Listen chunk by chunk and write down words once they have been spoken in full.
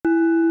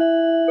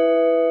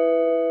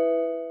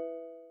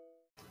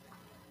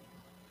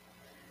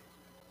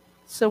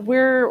So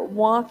we're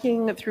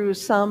walking through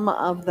some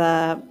of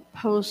the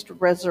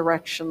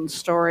post-resurrection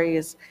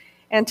stories,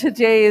 and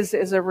today's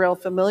is a real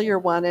familiar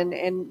one,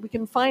 and we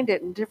can find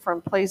it in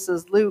different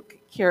places. Luke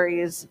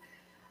carries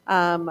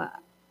um,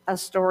 a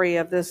story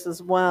of this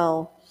as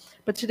well.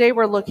 But today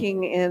we're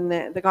looking in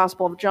the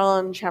Gospel of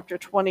John, chapter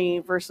 20,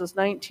 verses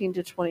 19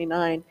 to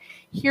 29.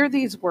 Hear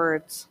these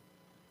words.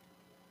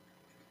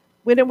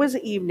 When it was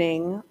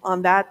evening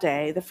on that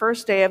day, the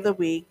first day of the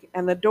week,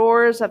 and the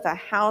doors of the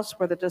house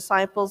where the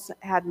disciples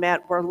had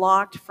met were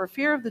locked for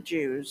fear of the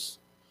Jews,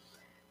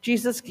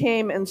 Jesus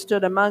came and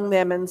stood among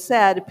them and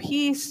said,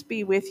 "Peace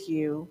be with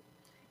you."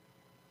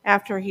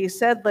 After he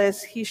said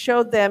this, he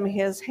showed them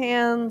his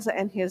hands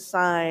and his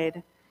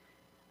side.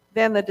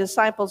 Then the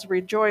disciples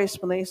rejoiced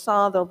when they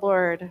saw the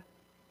Lord.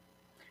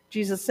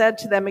 Jesus said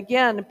to them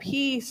again,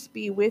 "Peace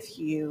be with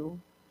you.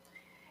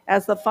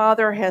 As the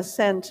Father has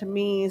sent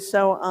me,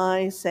 so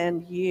I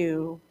send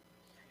you."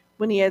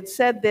 When he had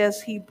said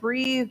this, he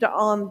breathed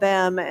on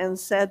them and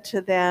said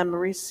to them,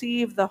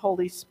 "Receive the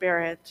Holy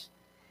Spirit.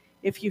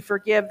 If you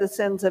forgive the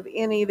sins of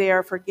any, they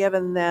are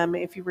forgiven them.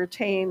 If you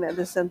retain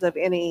the sins of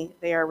any,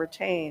 they are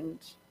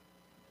retained."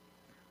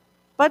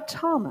 But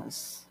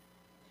Thomas,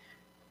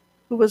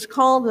 who was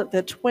called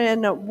the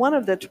twin, one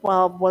of the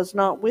 12, was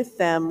not with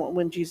them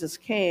when Jesus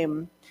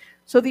came.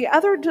 So the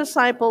other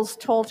disciples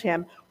told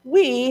him,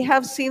 "We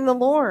have seen the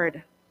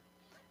Lord."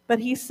 But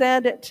he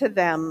said to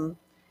them,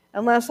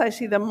 "Unless I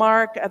see the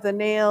mark of the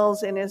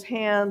nails in his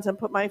hands and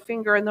put my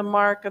finger in the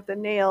mark of the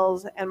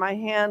nails and my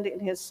hand in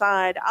his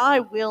side,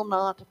 I will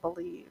not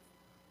believe."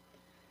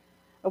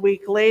 A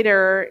week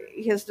later,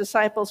 his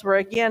disciples were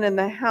again in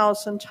the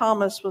house, and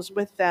Thomas was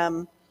with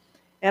them.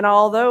 And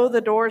although the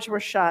doors were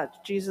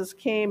shut, Jesus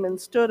came and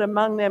stood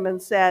among them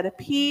and said,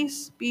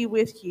 "Peace be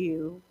with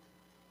you."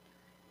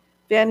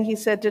 Then he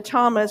said to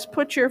Thomas,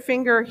 "Put your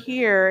finger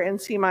here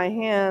and see my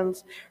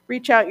hands.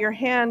 Reach out your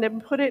hand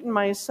and put it in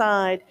my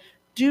side.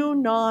 Do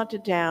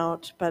not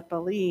doubt, but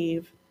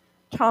believe."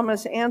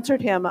 Thomas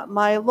answered him,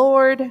 "My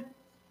Lord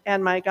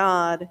and my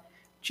God."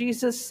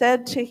 Jesus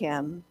said to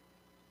him,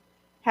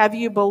 "Have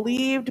you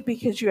believed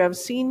because you have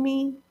seen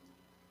me?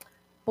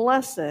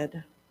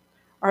 Blessed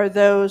are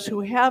those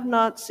who have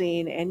not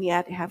seen and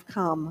yet have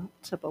come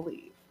to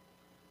believe."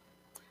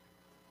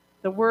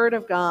 The word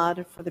of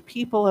God for the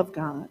people of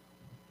God.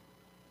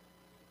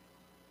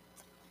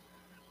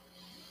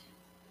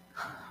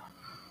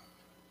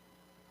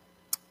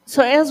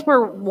 So as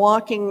we're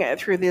walking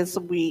through these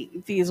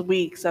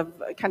weeks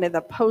of kind of the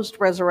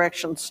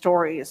post-resurrection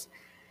stories,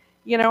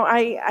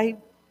 I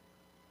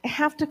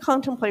have to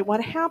contemplate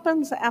what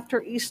happens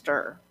after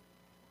Easter.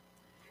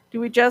 Do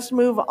we just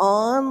move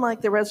on like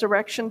the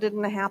resurrection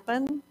didn't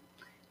happen?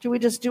 Do we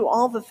just do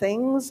all the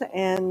things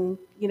and,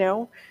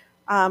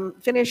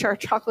 finish our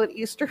chocolate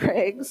Easter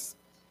eggs?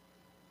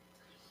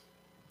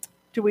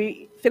 Do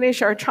we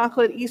finish our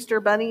chocolate Easter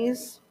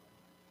bunnies?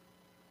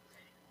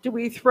 Do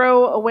we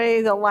throw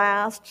away the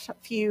last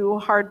few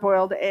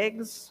hard-boiled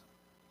eggs?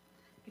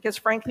 Because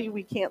frankly,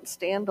 we can't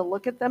stand to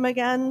look at them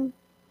again?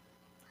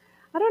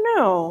 I don't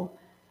know.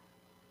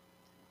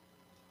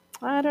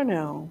 I don't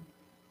know.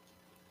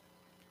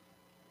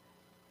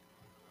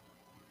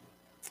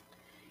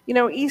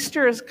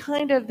 Easter is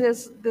kind of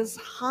this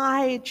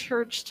high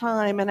church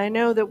time, and I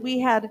know that we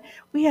had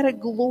a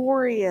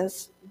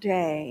glorious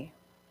day.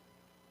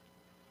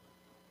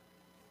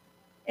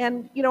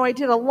 And I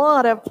did a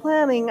lot of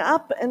planning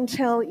up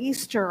until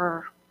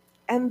Easter.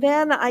 And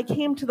then I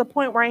came to the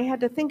point where I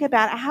had to think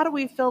about, how do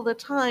we fill the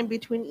time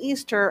between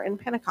Easter and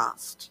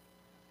Pentecost?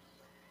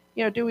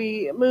 Do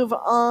we move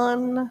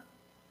on?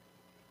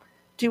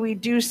 Do we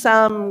do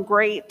some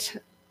great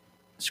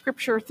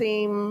scripture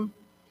theme?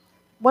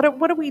 What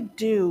do we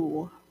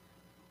do?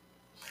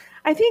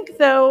 I think,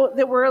 though,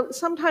 that we're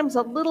sometimes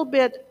a little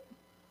bit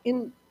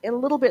in a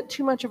little bit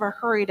too much of a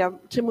hurry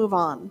to move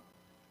on.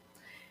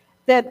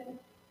 That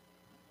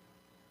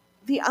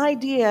the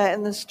idea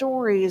and the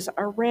stories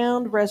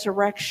around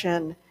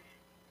resurrection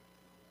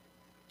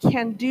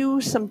can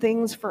do some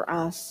things for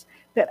us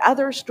that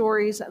other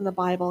stories in the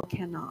Bible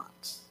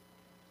cannot.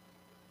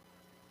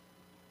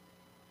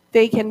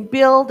 They can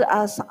build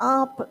us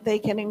up, they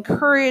can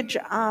encourage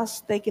us,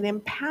 they can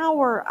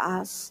empower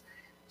us.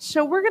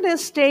 So we're going to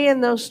stay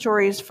in those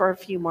stories for a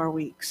few more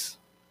weeks.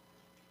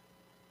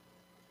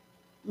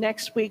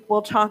 Next week,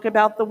 we'll talk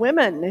about the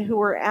women who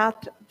were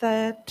at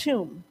the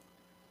tomb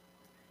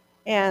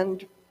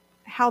and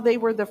how they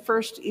were the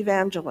first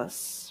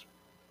evangelists.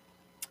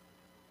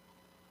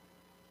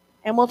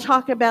 And we'll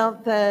talk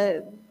about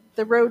the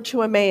road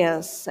to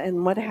Emmaus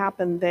and what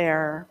happened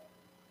there.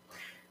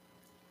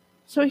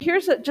 So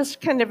here's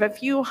just kind of a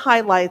few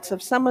highlights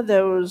of some of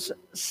those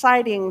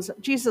sightings,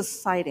 Jesus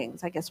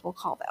sightings, I guess we'll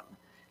call them.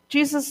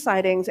 Jesus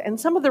sightings and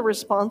some of the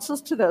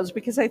responses to those,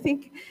 because I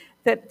think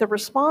that the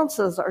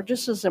responses are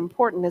just as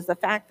important as the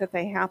fact that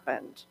they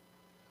happened.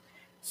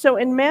 So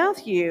in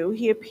Matthew,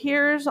 he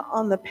appears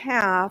on the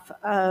path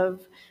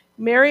of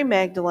Mary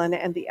Magdalene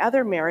and the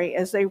other Mary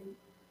as they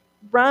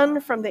run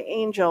from the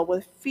angel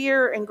with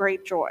fear and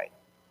great joy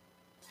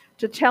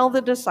to tell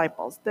the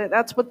disciples.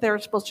 That's what they're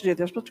supposed to do.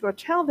 They're supposed to go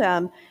tell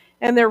them.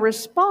 And their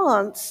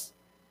response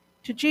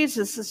to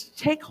Jesus is to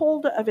take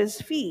hold of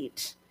his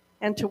feet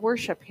and to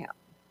worship him.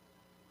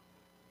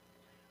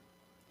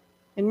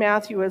 In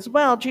Matthew as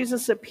well,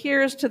 Jesus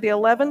appears to the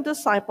 11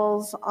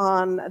 disciples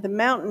on the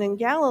mountain in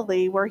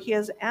Galilee where he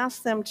has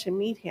asked them to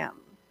meet him.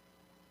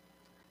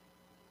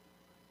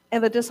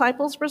 And the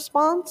disciples'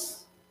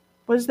 response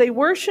was they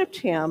worshiped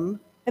him.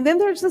 And then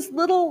there's this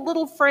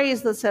little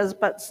phrase that says,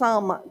 but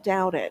some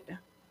doubted.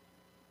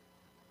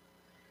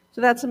 So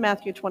that's in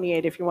Matthew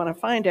 28 if you want to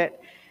find it.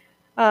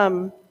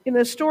 In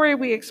the story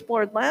we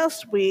explored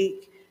last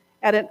week,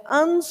 at an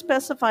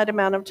unspecified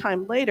amount of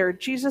time later,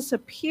 Jesus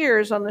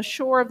appears on the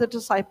shore of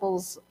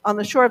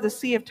the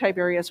Sea of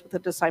Tiberias with the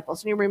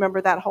disciples. And you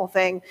remember that whole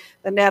thing,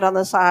 the net on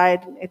the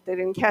side. If they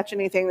didn't catch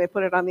anything, they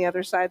put it on the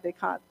other side. They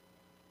caught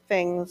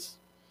things.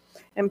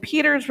 And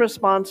Peter's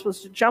response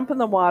was to jump in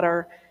the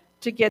water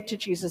to get to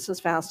Jesus as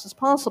fast as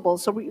possible.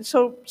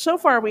 So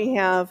far we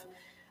have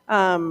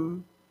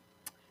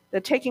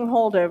the taking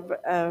hold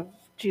of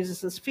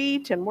Jesus'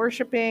 feet and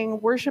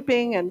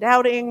worshiping and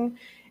doubting,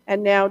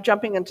 and now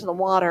jumping into the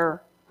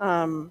water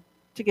to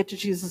get to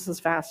Jesus as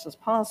fast as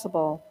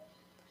possible.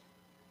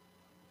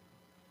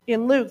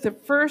 In Luke, the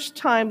first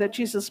time that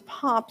Jesus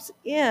pops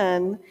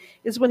in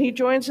is when he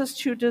joins his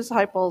two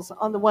disciples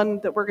on the one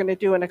that we're going to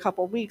do in a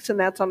couple weeks, and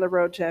that's on the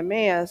road to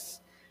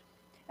Emmaus.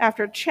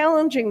 After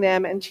challenging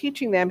them and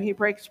teaching them, he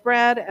breaks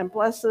bread and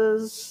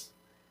blesses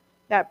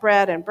that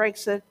bread and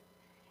breaks it.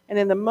 And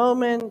in the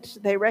moment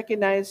they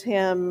recognize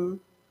him,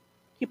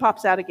 he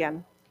pops out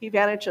again. He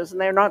vanishes,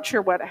 and they're not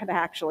sure what had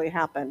actually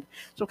happened.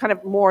 So kind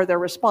of more, their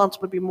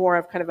response would be more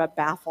of kind of a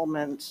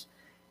bafflement,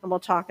 and we'll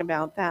talk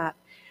about that.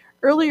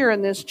 Earlier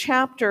in this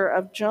chapter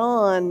of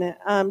John,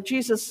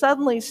 Jesus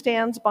suddenly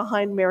stands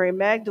behind Mary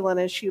Magdalene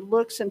as she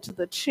looks into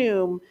the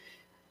tomb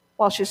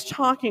while she's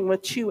talking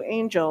with two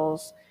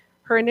angels.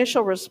 Her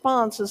initial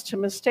response is to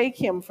mistake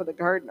him for the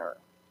gardener.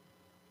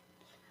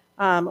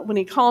 When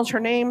he calls her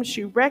name,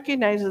 she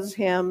recognizes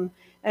him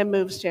and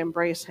moves to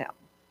embrace him.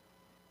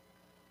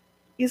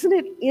 Isn't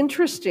it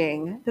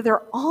interesting that there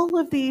are all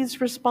of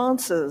these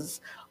responses,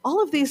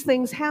 all of these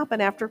things happen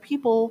after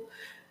people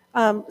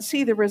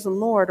see the risen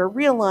Lord or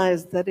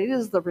realize that it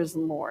is the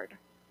risen Lord?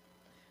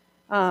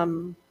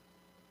 And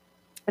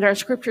our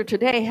scripture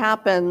today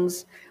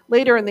happens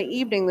later in the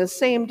evening, the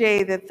same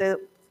day that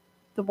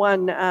the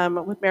one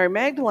with Mary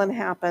Magdalene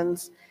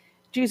happens.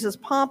 Jesus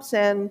pops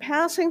in,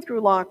 passing through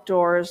locked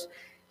doors,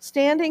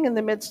 standing in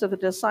the midst of the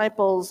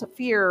disciples'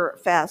 fear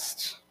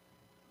fest.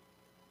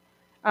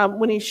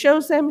 When he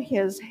shows them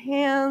his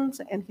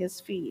hands and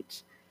his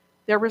feet,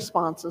 their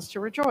response is to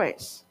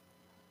rejoice.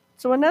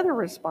 So another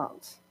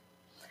response.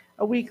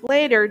 A week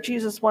later,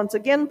 Jesus once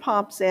again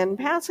pops in,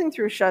 passing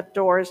through shut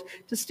doors,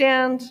 to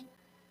stand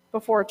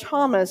before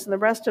Thomas and the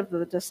rest of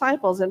the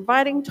disciples,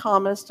 inviting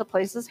Thomas to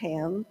place his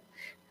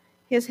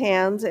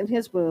hands in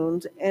his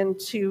wounds and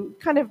to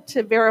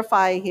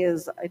verify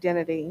his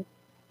identity.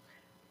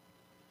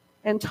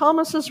 And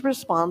Thomas's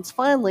response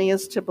finally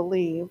is to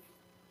believe.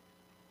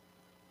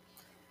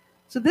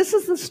 So this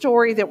is the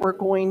story that we're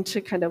going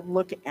to kind of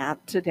look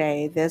at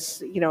today. This,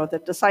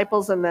 the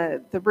disciples in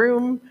the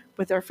room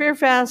with their fear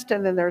fest,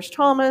 and then there's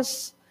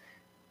Thomas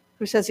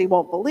who says he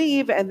won't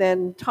believe, and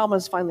then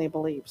Thomas finally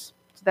believes.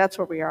 So that's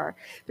where we are.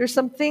 There's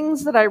some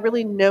things that I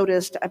really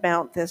noticed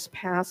about this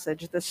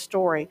passage, this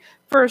story.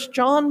 First,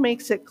 John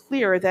makes it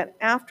clear that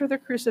after the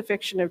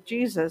crucifixion of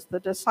Jesus,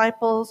 the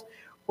disciples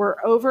were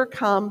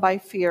overcome by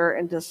fear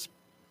and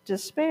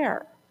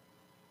despair.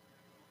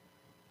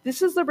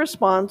 This is the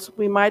response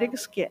we might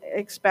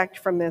expect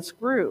from this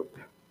group.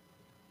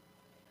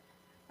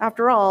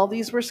 After all,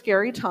 these were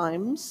scary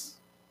times.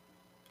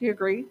 Do you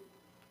agree?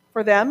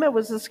 For them, it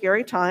was a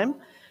scary time.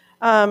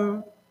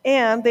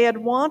 And they had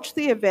watched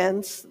the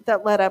events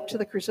that led up to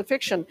the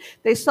crucifixion.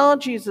 They saw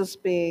Jesus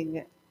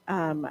being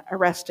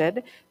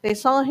arrested. They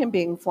saw him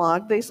being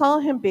flogged. They saw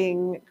him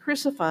being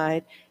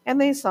crucified.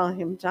 And they saw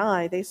him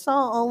die. They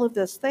saw all of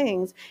these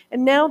things.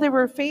 And now they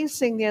were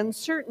facing the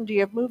uncertainty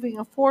of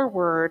moving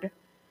forward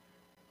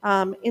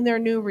in their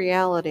new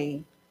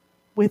reality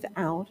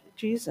without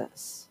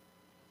Jesus.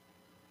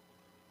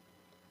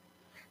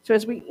 So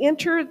as we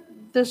enter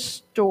the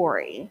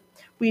story,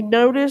 we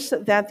notice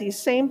that these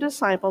same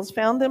disciples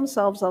found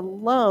themselves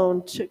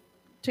alone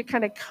to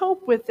kind of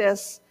cope with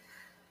this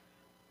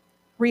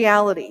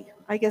reality,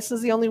 I guess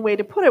is the only way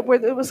to put it,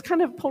 where it was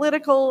kind of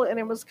political and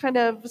it was kind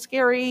of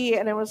scary,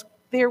 and it was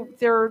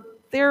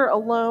they're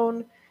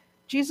alone.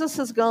 Jesus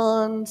has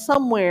gone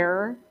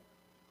somewhere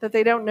that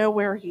they don't know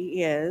where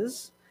he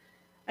is.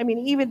 I mean,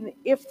 even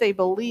if they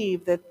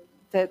believe that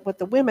what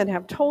the women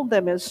have told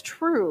them is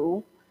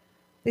true,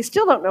 they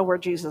still don't know where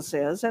Jesus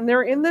is. And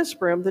they're in this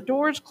room, the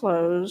door's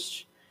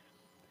closed.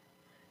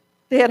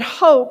 They had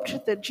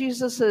hoped that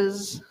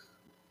Jesus's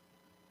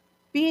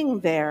being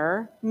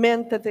there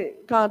meant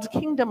that God's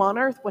kingdom on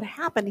earth would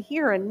happen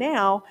here and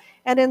now,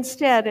 and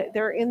instead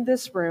they're in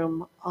this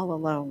room all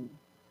alone.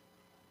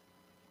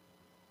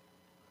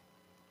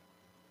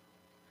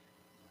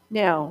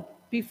 Now,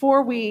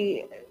 before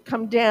we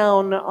come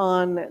down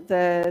on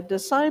the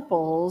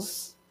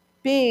disciples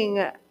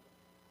being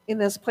in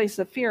this place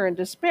of fear and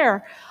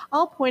despair,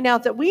 I'll point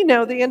out that we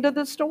know the end of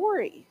the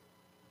story.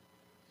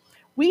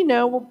 We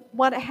know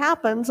what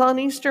happens on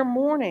Easter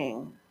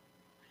morning.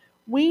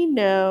 We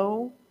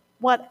know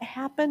what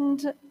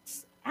happened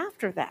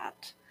after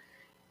that.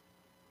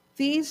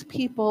 These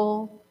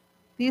people,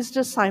 these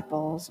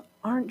disciples,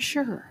 aren't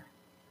sure.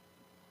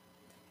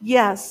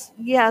 Yes,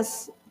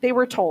 they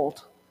were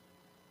told.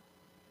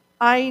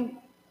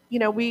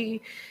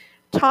 We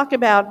talk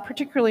about,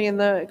 particularly in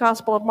the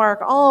Gospel of Mark,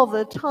 all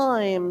the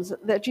times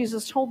that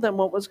Jesus told them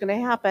what was going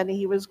to happen.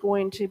 He was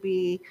going to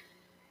be,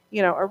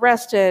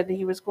 arrested.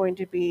 He was going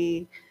to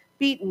be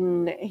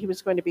beaten. He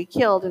was going to be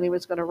killed, and he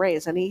was going to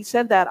raise. And he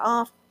said that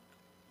off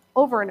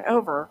over and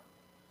over.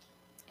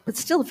 But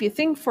still, if you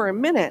think for a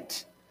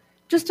minute,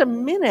 just a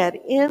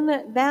minute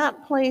in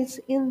that place,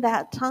 in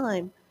that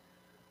time,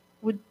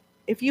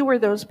 if you were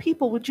those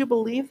people, would you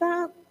believe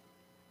that?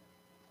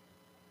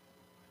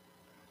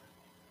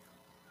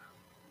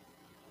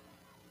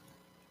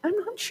 I'm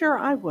not sure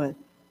I would.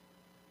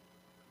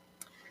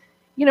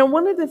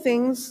 One of the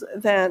things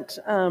that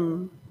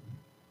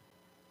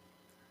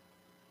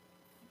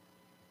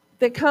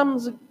that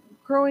comes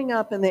growing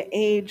up in the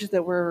age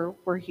that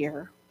we're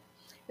here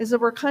is that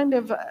we're kind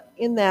of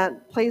in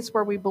that place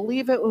where we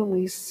believe it when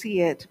we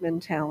see it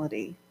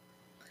mentality.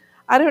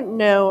 I don't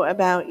know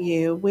about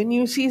you. When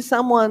you see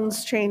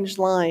someone's changed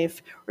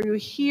life or you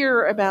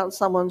hear about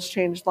someone's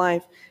changed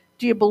life,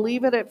 do you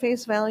believe it at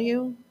face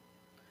value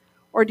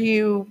or do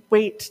you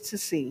wait to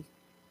see?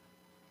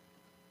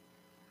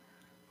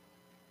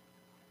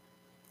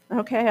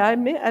 Okay, I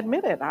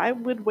admit it. I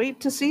would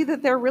wait to see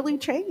that they're really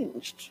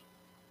changed.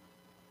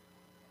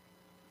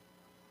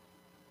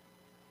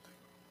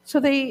 So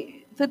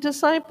the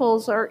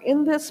disciples are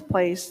in this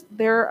place.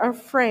 They're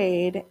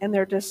afraid and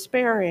they're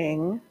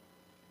despairing.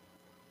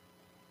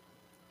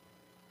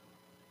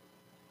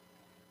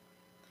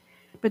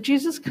 But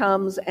Jesus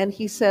comes and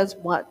he says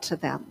what to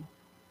them?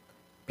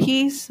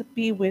 Peace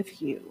be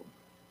with you.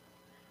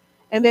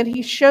 And then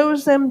he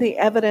shows them the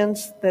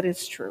evidence that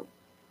it's true,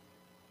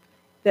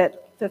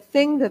 that the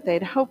thing that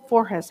they'd hoped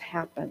for has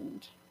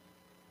happened.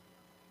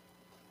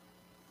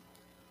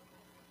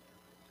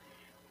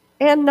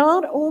 And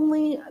not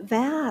only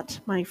that,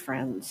 my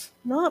friends,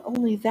 not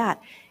only that,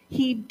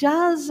 he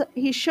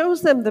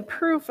shows them the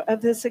proof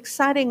of this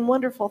exciting,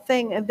 wonderful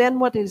thing. And then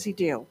what does he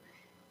do?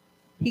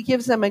 He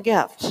gives them a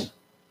gift.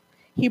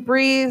 He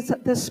breathes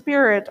the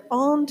Spirit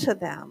onto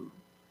them.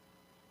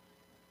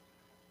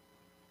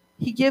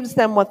 He gives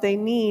them what they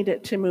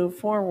need to move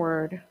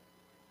forward.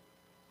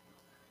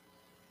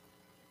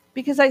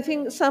 Because I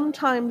think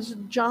sometimes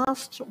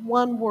just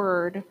one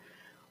word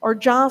or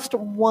just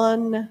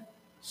one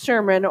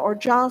sermon or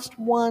just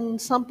one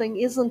something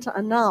isn't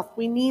enough.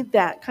 We need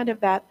that kind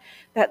of that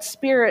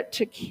Spirit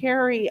to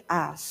carry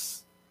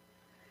us.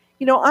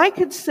 I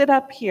could sit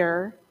up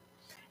here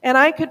and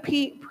I could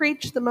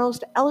preach the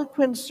most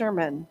eloquent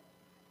sermon.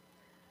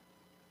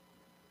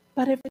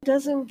 But if it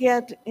doesn't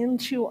get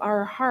into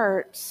our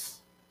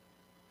hearts,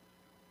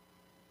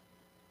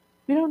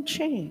 we don't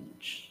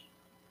change.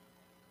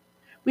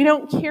 We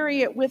don't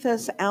carry it with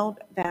us out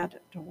that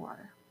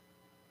door.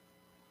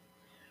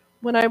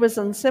 When I was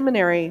in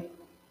seminary,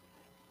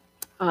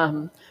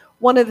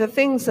 one of the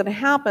things that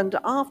happened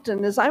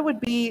often is I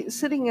would be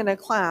sitting in a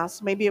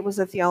class, maybe it was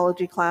a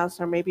theology class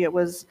or maybe it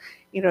was,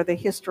 the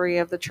history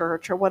of the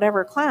church or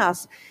whatever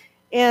class,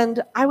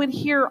 and I would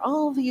hear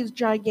all these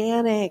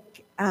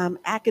gigantic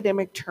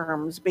academic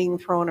terms being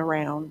thrown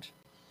around.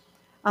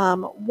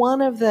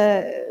 One of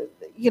the,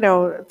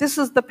 this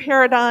is the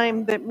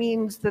paradigm that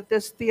means that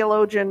this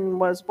theologian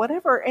was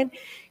whatever. And,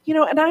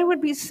 and I would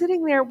be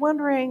sitting there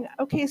wondering,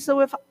 okay,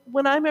 so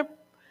when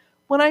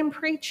I'm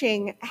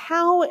preaching,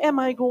 how am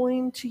I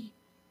going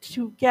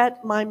to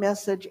get my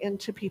message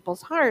into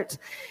people's hearts?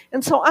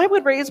 And so I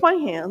would raise my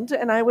hand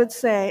and I would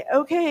say,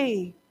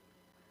 okay,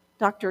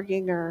 Dr.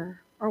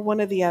 Ginger or one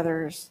of the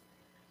others,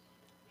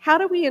 how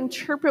do we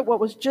interpret what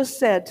was just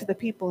said to the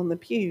people in the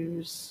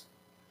pews?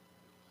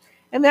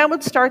 And that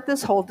would start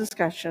this whole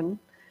discussion.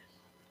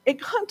 It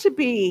got to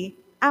be,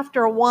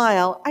 after a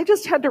while, I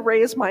just had to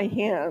raise my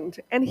hand.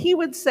 And he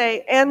would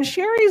say, and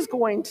Sherry's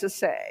going to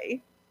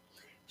say,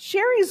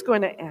 Sherry's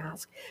going to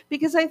ask.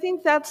 Because I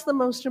think that's the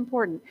most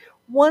important.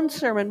 One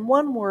sermon,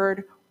 one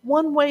word,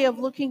 one way of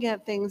looking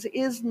at things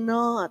is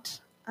not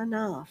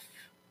enough.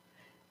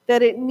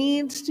 That it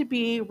needs to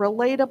be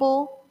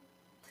relatable.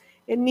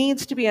 It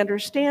needs to be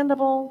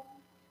understandable.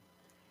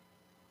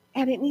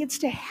 And it needs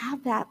to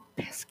have that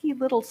pesky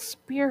little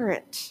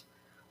spirit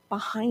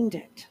behind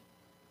it.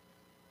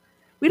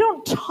 We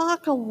don't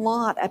talk a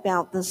lot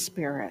about the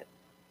Spirit.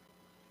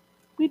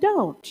 We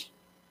don't,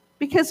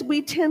 because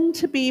we tend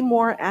to be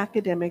more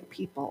academic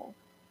people.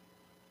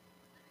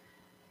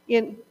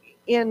 In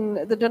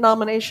the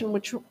denomination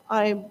which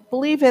I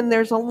believe in,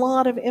 there's a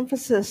lot of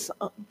emphasis,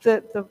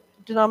 the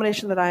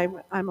denomination that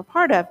I'm a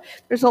part of,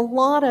 there's a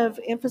lot of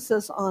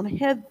emphasis on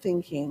head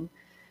thinking.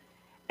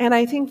 And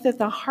I think that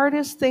the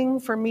hardest thing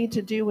for me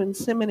to do in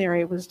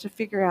seminary was to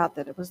figure out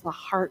that it was the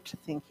heart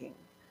thinking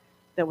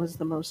that was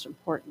the most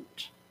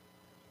important.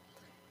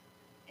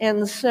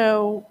 And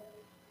so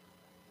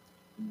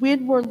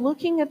when we're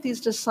looking at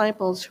these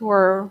disciples who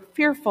are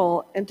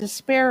fearful and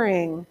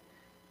despairing,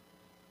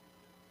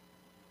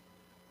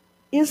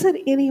 is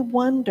it any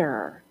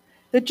wonder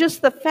that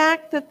just the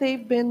fact that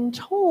they've been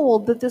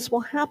told that this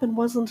will happen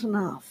wasn't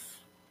enough?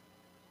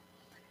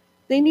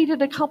 They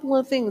needed a couple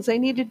of things. They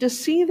needed to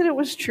see that it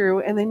was true,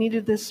 and they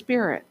needed the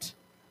Spirit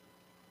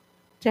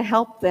to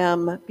help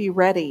them be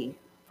ready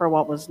for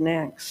what was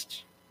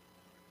next.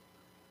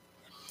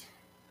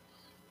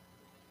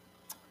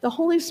 The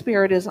Holy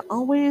Spirit is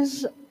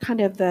always kind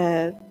of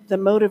the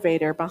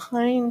motivator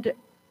behind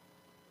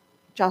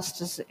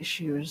justice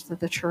issues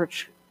that the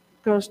church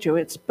goes to.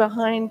 It's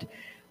behind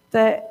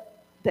the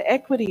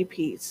equity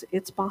piece.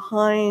 It's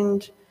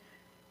behind,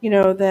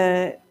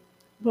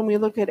 when we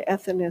look at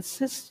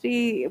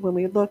ethnicity, when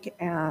we look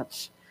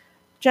at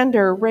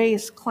gender,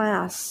 race,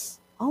 class,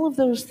 all of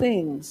those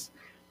things,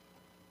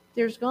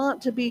 there's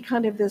got to be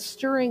kind of this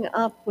stirring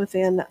up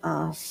within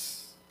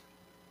us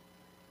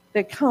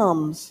that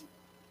comes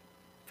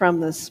from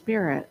the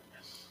Spirit.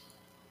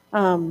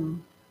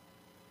 And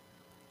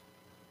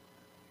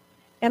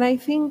I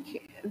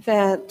think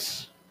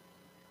that,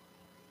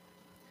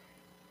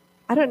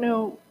 I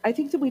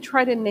think that we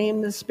try to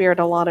name the Spirit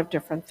a lot of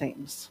different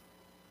things.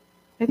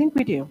 I think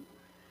we do.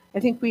 I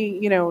think we,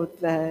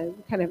 the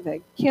kind of the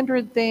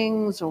kindred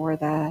things, or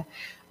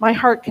my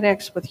heart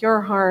connects with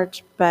your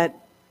heart, but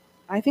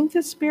I think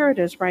the Spirit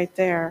is right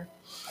there.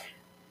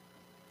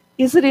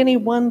 Is it any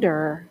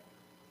wonder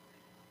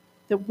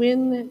that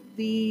when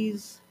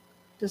these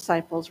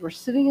disciples were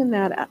sitting in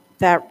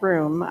that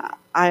room,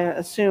 I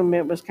assume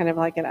it was kind of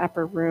like an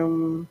upper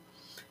room,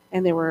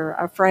 and they were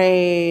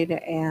afraid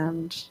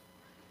and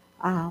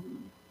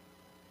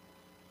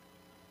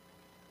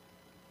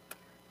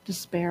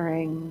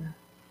despairing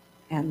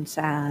and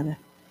sad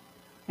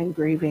and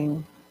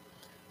grieving,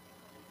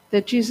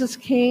 that Jesus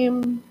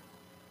came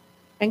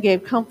and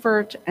gave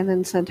comfort and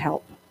then sent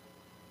help.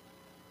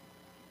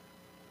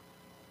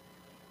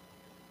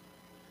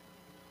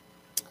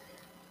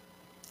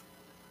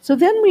 So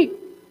then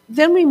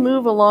we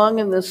move along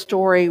in the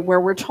story where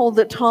we're told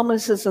that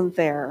Thomas isn't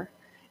there.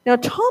 Now,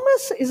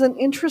 Thomas is an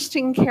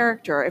interesting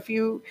character.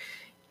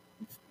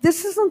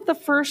 This isn't the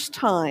first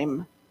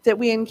time that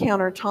we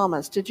encounter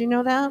Thomas. Did you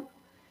know that?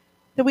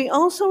 That we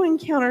also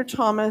encounter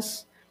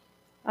Thomas,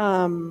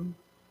 I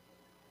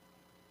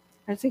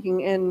was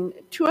thinking, in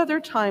 2 other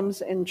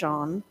times in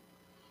John.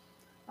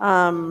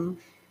 John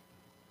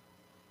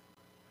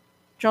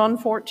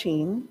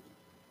 14,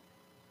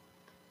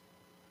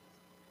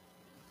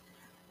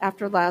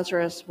 after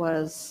Lazarus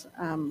was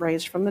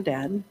raised from the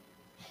dead.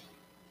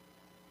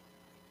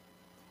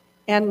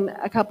 And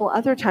a couple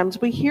other times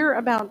we hear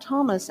about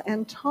Thomas,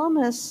 and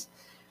Thomas,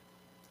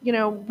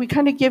 we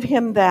kind of give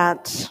him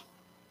that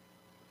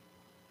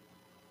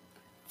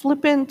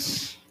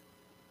flippant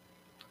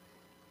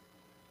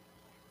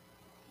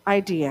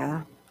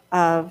idea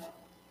of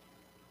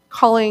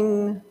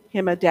calling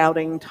him a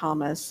doubting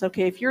Thomas.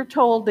 Okay, if you're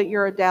told that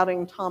you're a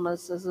doubting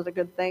Thomas, is it a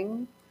good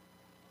thing?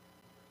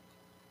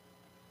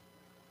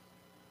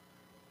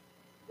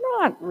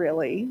 Not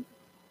really.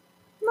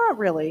 Not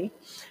really.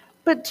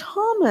 But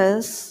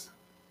Thomas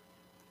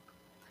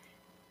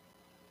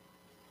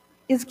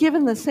is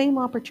given the same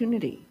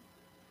opportunity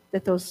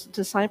that those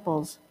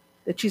disciples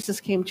that Jesus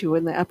came to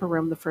in the upper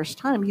room the first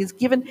time.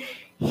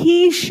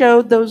 He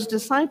showed those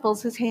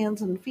disciples his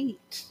hands and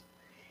feet.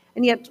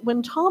 And yet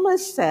when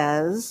Thomas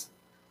says,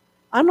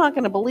 I'm not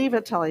going to believe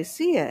it till I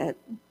see it,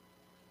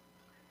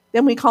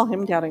 then we call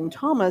him doubting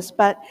Thomas,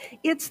 but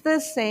it's the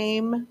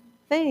same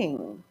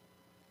thing.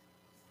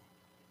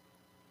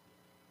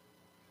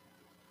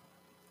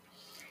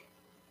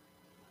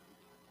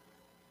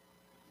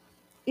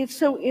 It's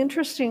so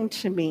interesting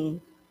to me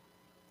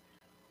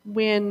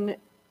when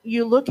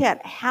you look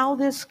at how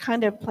this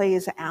kind of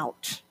plays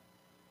out.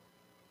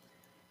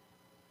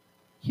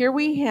 Here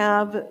we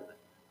have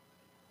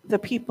the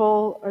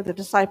people, or the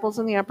disciples,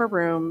 in the upper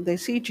room. They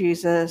see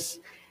Jesus.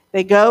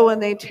 They go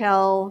and they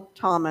tell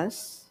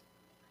Thomas.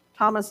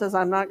 Thomas says,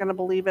 I'm not going to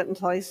believe it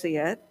until I see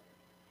it.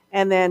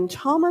 And then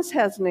Thomas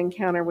has an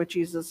encounter with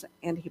Jesus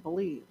and he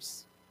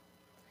believes.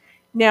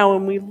 Now,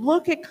 when we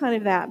look at kind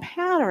of that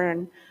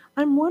pattern,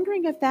 I'm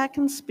wondering if that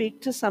can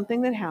speak to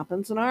something that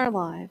happens in our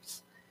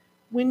lives.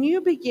 When you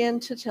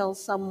begin to tell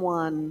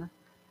someone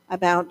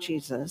about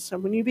Jesus,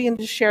 and when you begin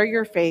to share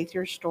your faith,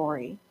 your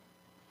story,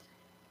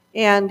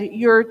 and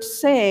you're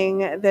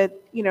saying that,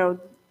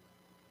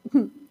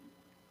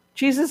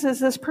 Jesus is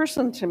this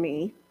person to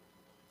me,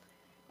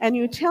 and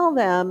you tell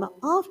them,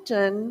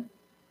 often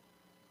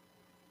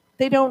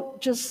they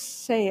don't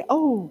just say,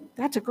 oh,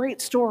 that's a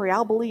great story,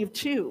 I'll believe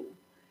too.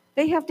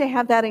 They have to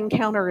have that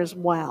encounter as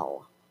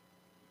well.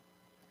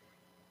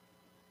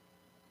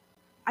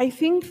 I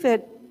think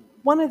that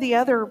one of the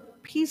other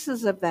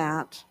pieces of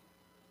that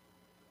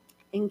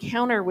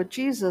encounter with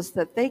Jesus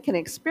that they can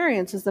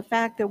experience is the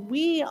fact that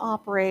we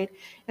operate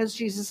as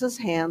Jesus's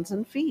hands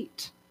and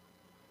feet.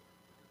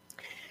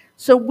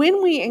 So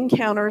when we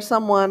encounter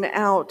someone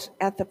out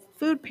at the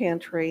food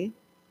pantry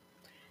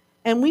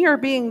and we are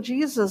being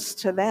Jesus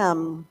to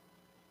them,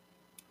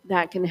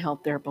 that can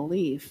help their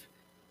belief,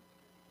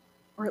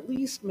 or at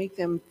least make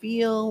them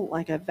feel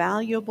like a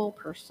valuable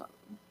person,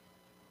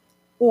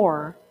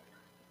 or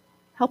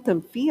help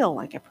them feel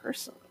like a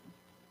person.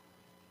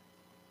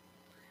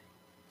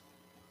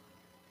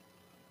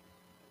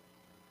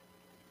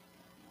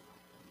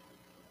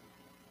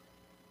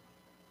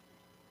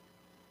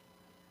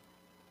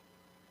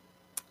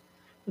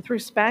 With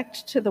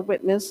respect to the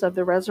witness of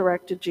the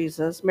resurrected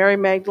Jesus, Mary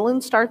Magdalene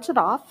starts it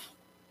off.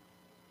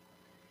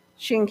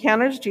 She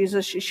encounters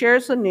Jesus, she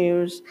shares the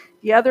news.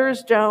 The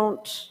others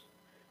don't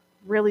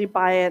really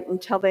buy it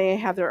until they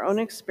have their own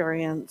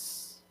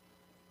experience.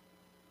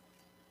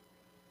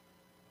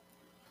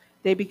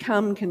 They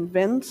become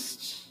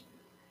convinced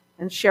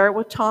and share it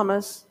with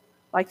Thomas.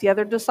 Like the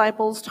other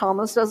disciples,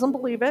 Thomas doesn't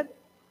believe it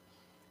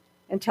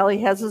until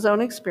he has his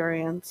own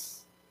experience.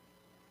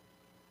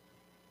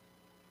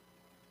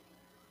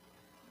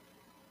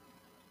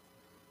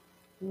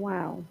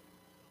 Wow.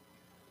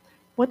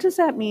 What does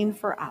that mean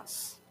for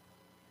us?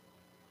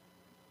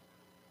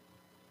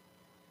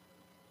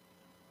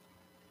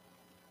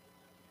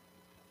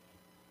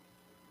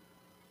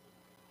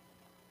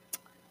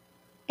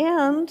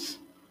 And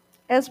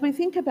as we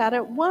think about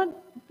it,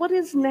 what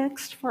is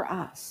next for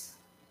us?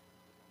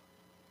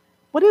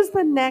 What is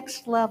the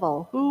next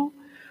level? Who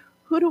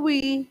do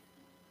we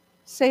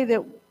say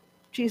that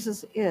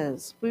Jesus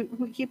is? We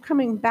keep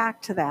coming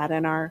back to that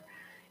in our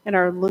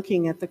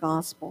looking at the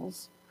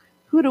Gospels.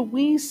 Who do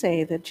we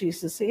say that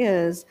Jesus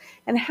is,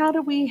 and how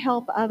do we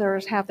help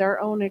others have their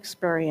own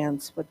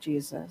experience with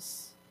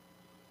Jesus?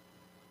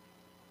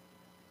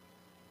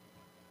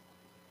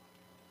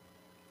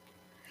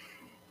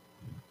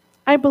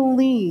 I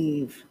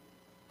believe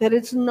that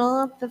it's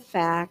not the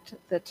fact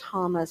that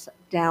Thomas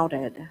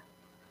doubted,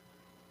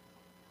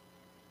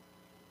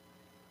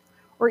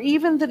 or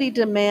even that he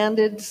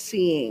demanded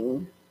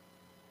seeing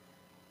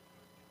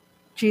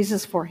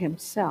Jesus for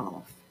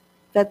himself,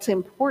 that's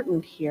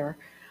important here.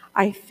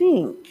 I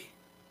think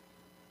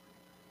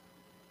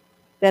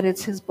that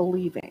it's his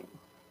believing.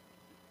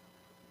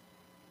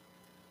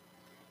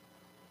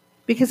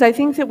 Because I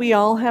think that we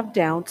all have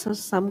doubts of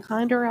some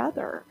kind or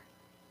other.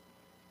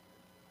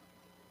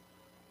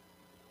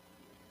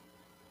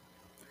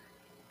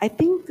 I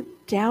think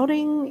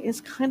doubting is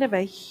kind of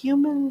a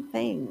human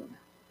thing.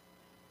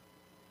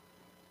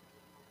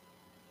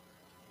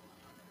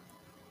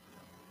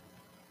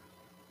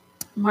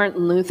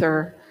 Martin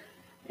Luther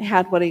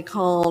had what he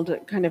called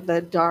kind of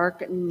the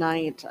dark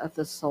night of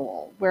the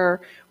soul, where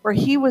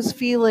he was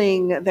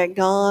feeling that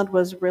God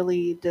was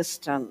really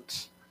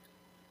distant.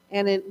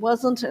 And it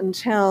wasn't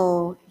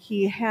until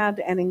he had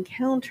an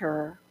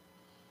encounter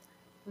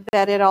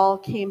that it all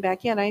came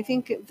back in. I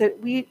think that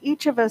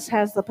each of us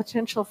has the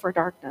potential for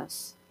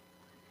darkness.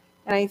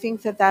 And I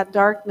think that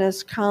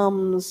darkness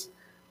comes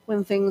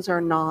when things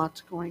are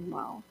not going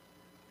well.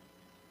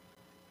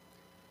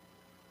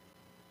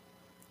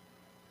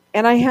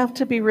 And I have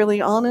to be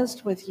really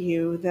honest with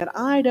you that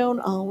I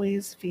don't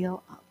always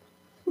feel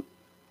up.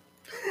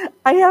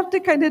 I have to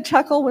kind of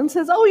chuckle when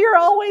says, "Oh, you're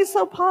always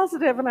so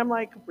positive." And I'm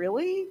like,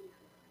 "Really?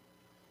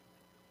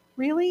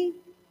 Really?"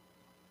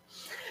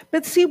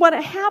 But see, what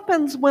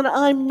happens when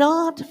I'm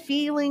not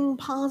feeling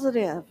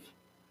positive?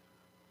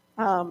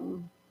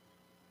 Um,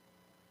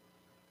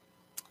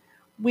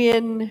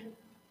 when,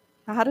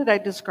 how did I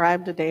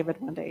describe to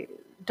David one day?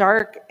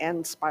 Dark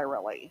and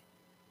spirally.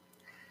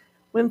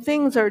 When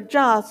things are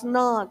just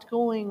not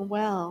going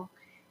well,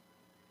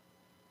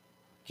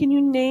 can you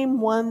name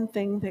one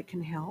thing that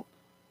can help?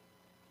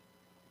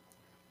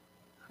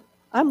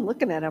 I'm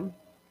looking at him.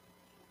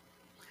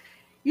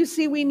 You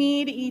see, we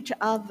need each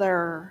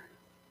other.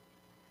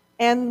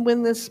 And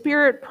when the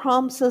Spirit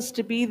prompts us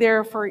to be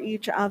there for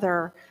each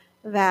other,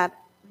 that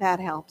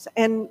helps.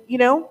 And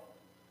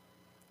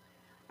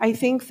I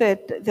think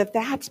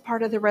that's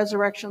part of the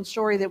resurrection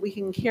story that we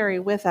can carry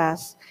with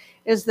us,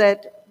 is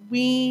that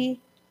we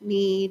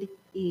need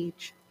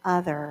each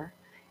other.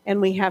 And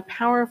we have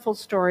powerful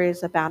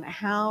stories about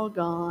how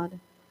God,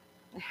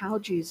 how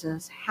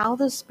Jesus, how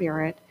the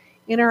Spirit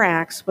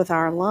interacts with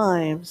our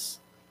lives.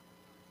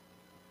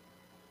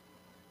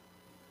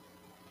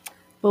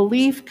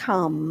 Belief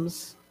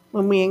comes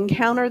when we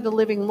encounter the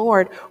living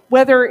Lord,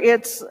 whether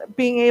it's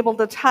being able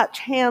to touch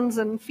hands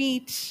and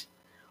feet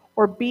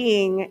or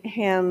being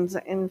hands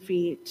and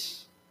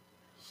feet.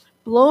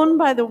 Blown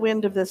by the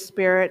wind of the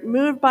Spirit,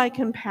 moved by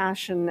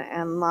compassion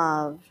and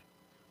love.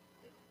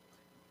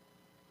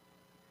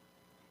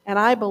 And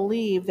I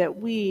believe that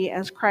we,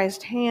 as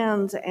Christ's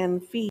hands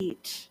and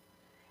feet,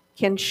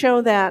 can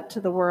show that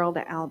to the world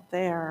out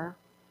there.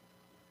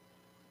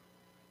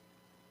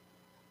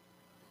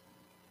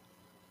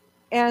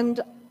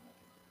 And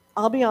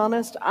I'll be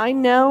honest, I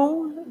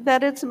know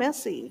that it's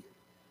messy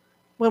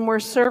when we're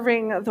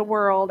serving the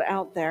world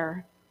out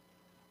there.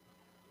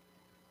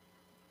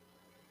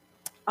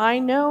 I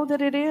know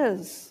that it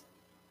is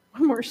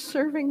when we're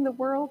serving the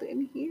world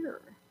in here.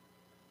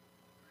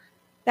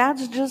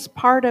 That's just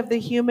part of the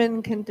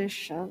human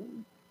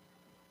condition.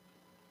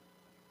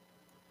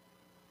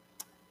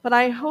 But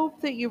I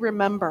hope that you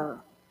remember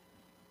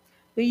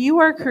that you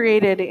are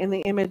created in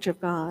the image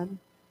of God,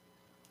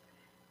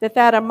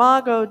 that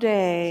Imago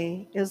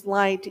Dei is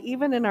light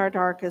even in our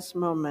darkest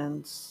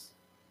moments.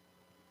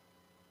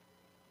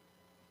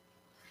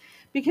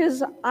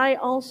 Because I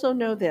also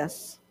know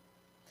this: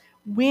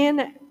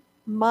 when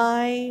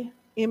my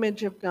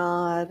image of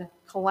God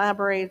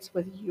collaborates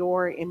with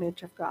your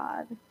image of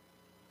God,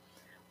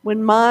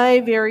 when my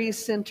very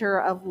center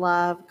of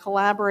love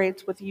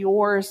collaborates with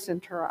your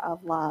center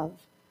of love,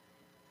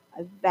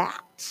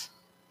 that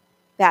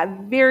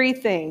very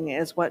thing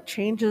is what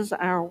changes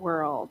our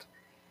world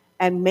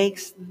and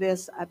makes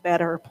this a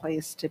better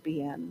place to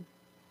be in.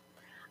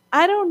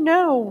 I don't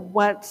know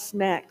what's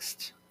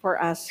next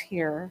for us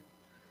here.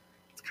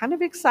 It's kind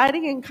of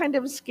exciting and kind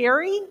of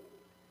scary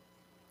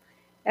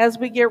as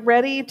we get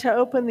ready to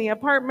open the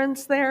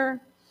apartments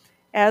there,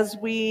 as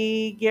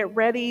we get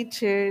ready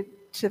to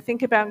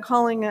think about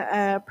calling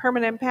a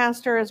permanent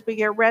pastor, as we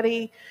get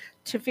ready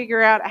to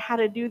figure out how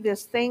to do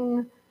this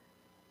thing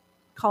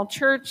called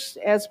church,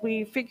 as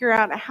we figure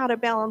out how to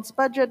balance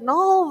budget and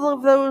all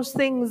of those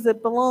things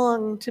that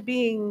belong to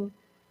being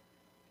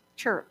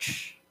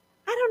church.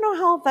 I don't know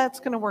how that's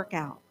going to work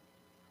out.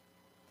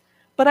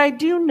 But I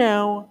do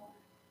know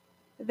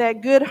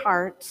that good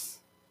hearts,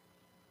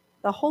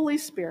 the Holy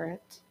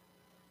Spirit,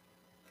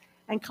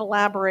 and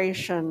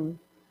collaboration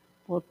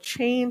will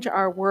change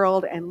our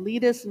world and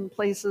lead us in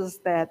places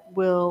that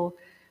will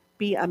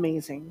be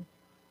amazing.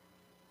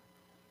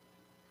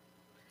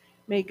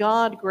 May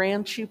God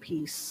grant you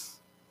peace.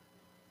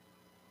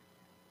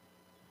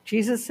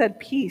 Jesus said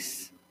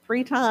peace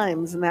 3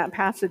 times in that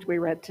passage we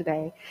read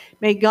today.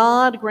 May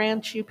God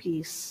grant you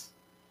peace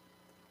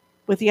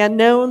with the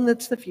unknown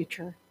that's the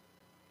future.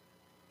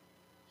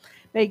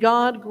 May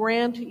God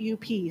grant you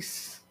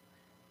peace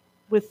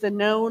with the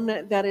known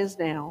that is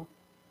now.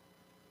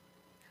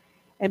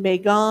 And may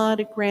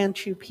God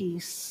grant you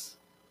peace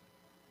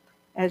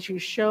as you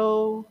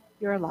show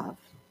your love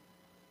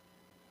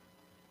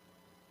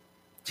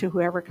to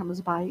whoever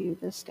comes by you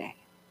this day.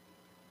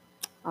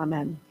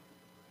 Amen.